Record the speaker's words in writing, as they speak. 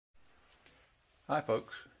Hi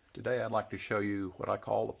folks, today I'd like to show you what I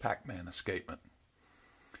call the Pac-Man Escapement.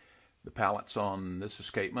 The pallets on this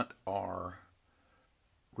escapement are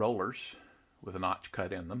rollers with a notch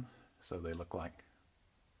cut in them so they look like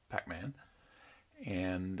Pac-Man,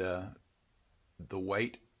 and the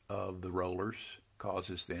weight of the rollers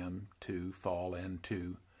causes them to fall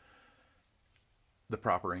into the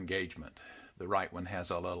proper engagement. The right one has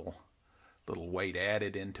a little weight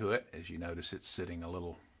added into it. As you notice, it's sitting a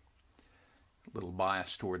little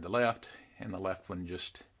biased toward the left, and the left one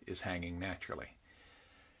just is hanging naturally.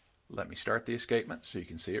 Let me start the escapement so you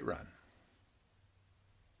can see it run.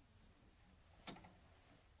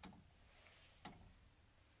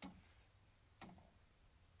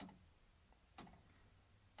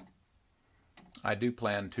 I do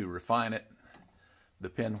plan to refine it. The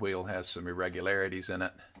pinwheel has some irregularities in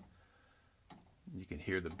it. You can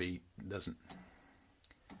hear the beat. Doesn't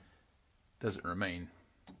remain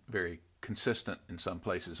very consistent in some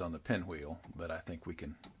places on the pinwheel, but I think we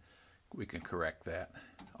can correct that.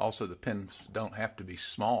 Also, the pins don't have to be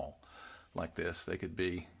small like this. They could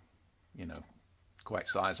be, quite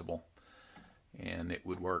sizable, and it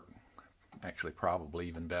would work actually probably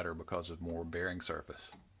even better because of more bearing surface.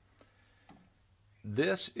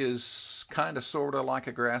 This is kind of sort of like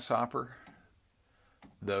a grasshopper,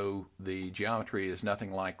 though the geometry is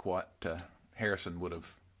nothing like what Harrison would have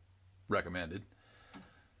recommended.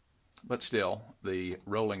 But still, the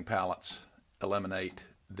rolling pallets eliminate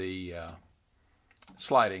the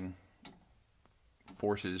sliding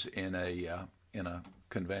forces in a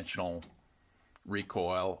conventional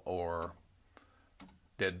recoil or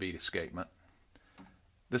deadbeat escapement.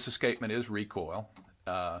 This escapement is recoil.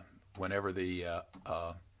 Whenever the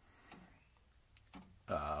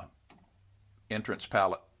entrance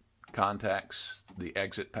pallet contacts, the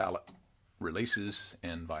exit pallet releases,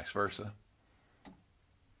 and vice versa.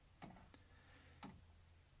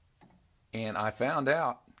 And I found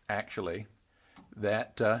out, actually,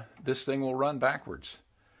 that this thing will run backwards.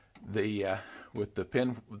 With the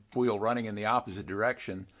pinwheel running in the opposite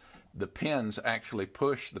direction, the pins actually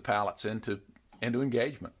push the pallets into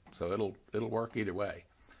engagement. So it'll work either way.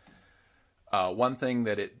 One thing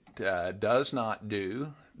that it does not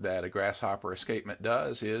do that a grasshopper escapement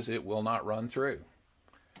does is it will not run through.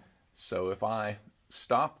 So if I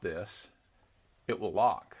stop this, it will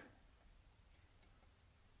lock.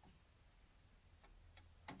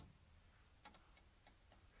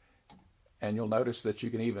 And you'll notice that you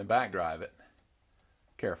can even back drive it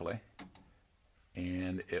carefully,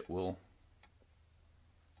 and it will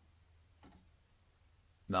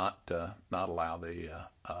not allow the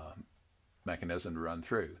mechanism to run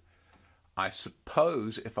through. I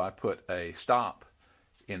suppose if I put a stop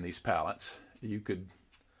in these pallets, you could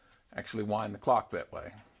actually wind the clock that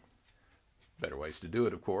way. Better ways to do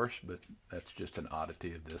it, of course, but that's just an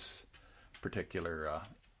oddity of this particular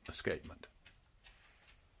escapement.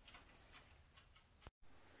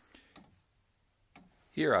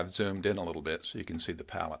 Here I've zoomed in a little bit so you can see the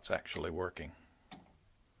pallets actually working.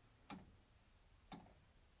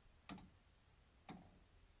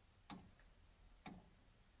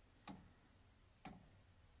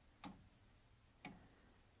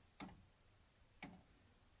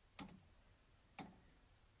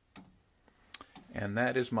 And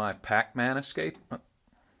that is my Pac-Man Escapement.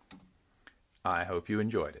 I hope you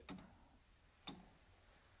enjoyed it.